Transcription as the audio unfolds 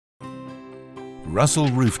Russell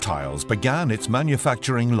Roof Tiles began its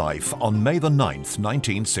manufacturing life on May the 9th,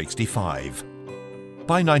 1965.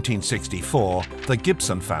 By 1964, the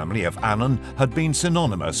Gibson family of Annan had been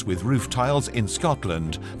synonymous with roof tiles in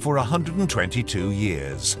Scotland for 122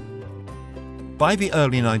 years. By the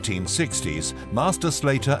early 1960s, master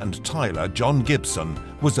slater and tiler John Gibson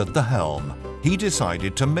was at the helm. He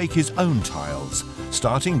decided to make his own tiles,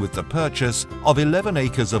 starting with the purchase of 11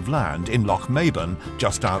 acres of land in Loch Maben,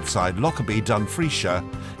 just outside Lockerbie, Dumfriesshire,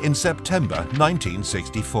 in September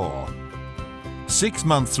 1964. 6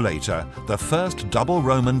 months later, the first double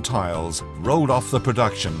Roman tiles rolled off the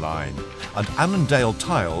production line, and Annandale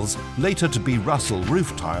Tiles, later to be Russell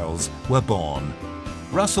Roof Tiles, were born.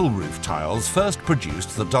 Russell Roof Tiles first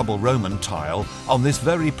produced the double Roman tile on this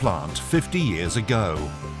very plant 50 years ago.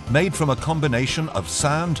 Made from a combination of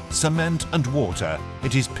sand, cement and water,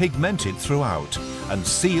 it is pigmented throughout and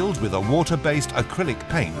sealed with a water-based acrylic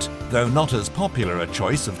paint, though not as popular a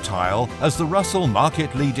choice of tile as the Russell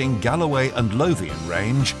market-leading Galloway and Lothian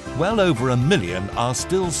range. Well over 1 million are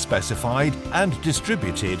still specified and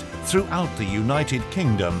distributed throughout the United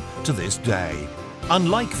Kingdom to this day.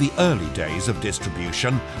 Unlike the early days of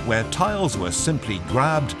distribution, where tiles were simply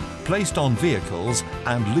grabbed, placed on vehicles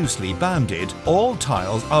and loosely banded, all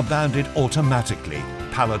tiles are banded automatically,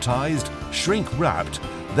 palletized, shrink-wrapped,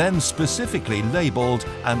 then specifically labelled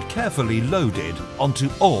and carefully loaded onto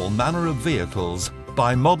all manner of vehicles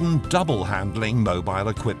by modern double-handling mobile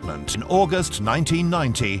equipment. In August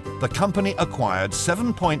 1990, the company acquired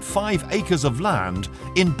 7.5 acres of land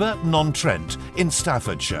in Burton-on-Trent in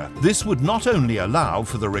Staffordshire. This would not only allow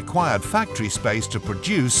for the required factory space to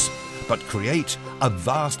produce, but create a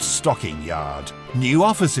vast stocking yard. New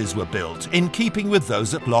offices were built in keeping with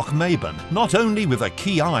those at Loch Maben, not only with a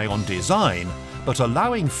key eye on design, but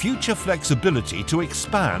allowing future flexibility to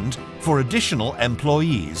expand for additional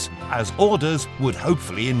employees, as orders would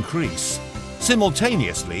hopefully increase.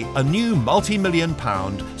 Simultaneously, a new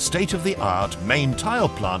multi-million-pound, state-of-the-art main tile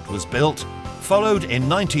plant was built, followed in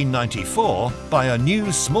 1994 by a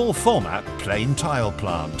new small-format plain tile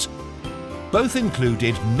plant. Both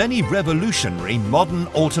included many revolutionary modern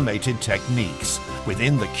automated techniques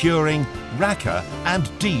within the curing, racker and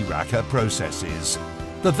de-racker processes.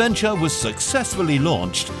 The venture was successfully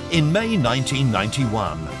launched in May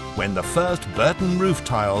 1991, when the first Burton roof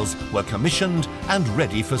tiles were commissioned and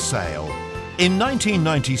ready for sale. In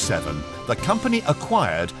 1997, the company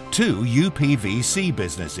acquired 2 UPVC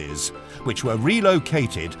businesses, which were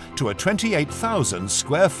relocated to a 28,000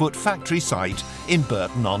 square foot factory site in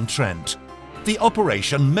Burton-on-Trent. The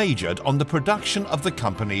operation majored on the production of the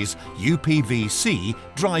company's UPVC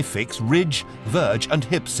dry-fix ridge, verge and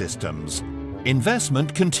hip systems.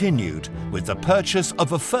 Investment continued with the purchase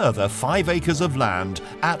of a further 5 acres of land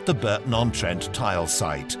at the Burton-on-Trent tile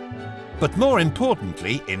site. But more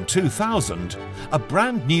importantly, in 2000, a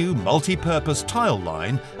brand new multi-purpose tile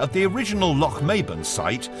line at the original Loch Maben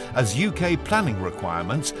site, as UK planning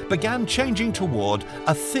requirements began changing toward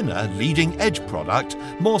a thinner leading edge product,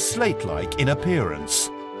 more slate-like in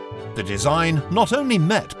appearance. The design not only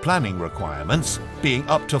met planning requirements, being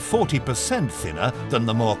up to 40% thinner than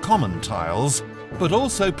the more common tiles, but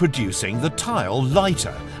also producing the tile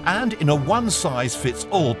lighter and in a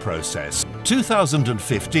one-size-fits-all process.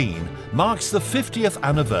 2015 marks the 50th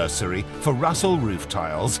anniversary for Russell Roof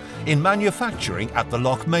Tiles in manufacturing at the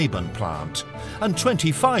Loch Maben plant, and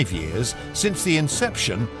 25 years since the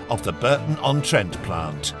inception of the Burton-on-Trent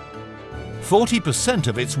plant. 40%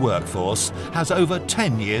 of its workforce has over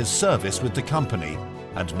 10 years service with the company,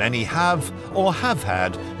 and many have or have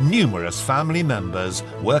had numerous family members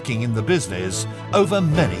working in the business over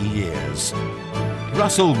many years.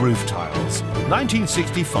 Russell Roof Tiles,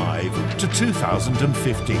 1965 to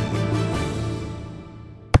 2015.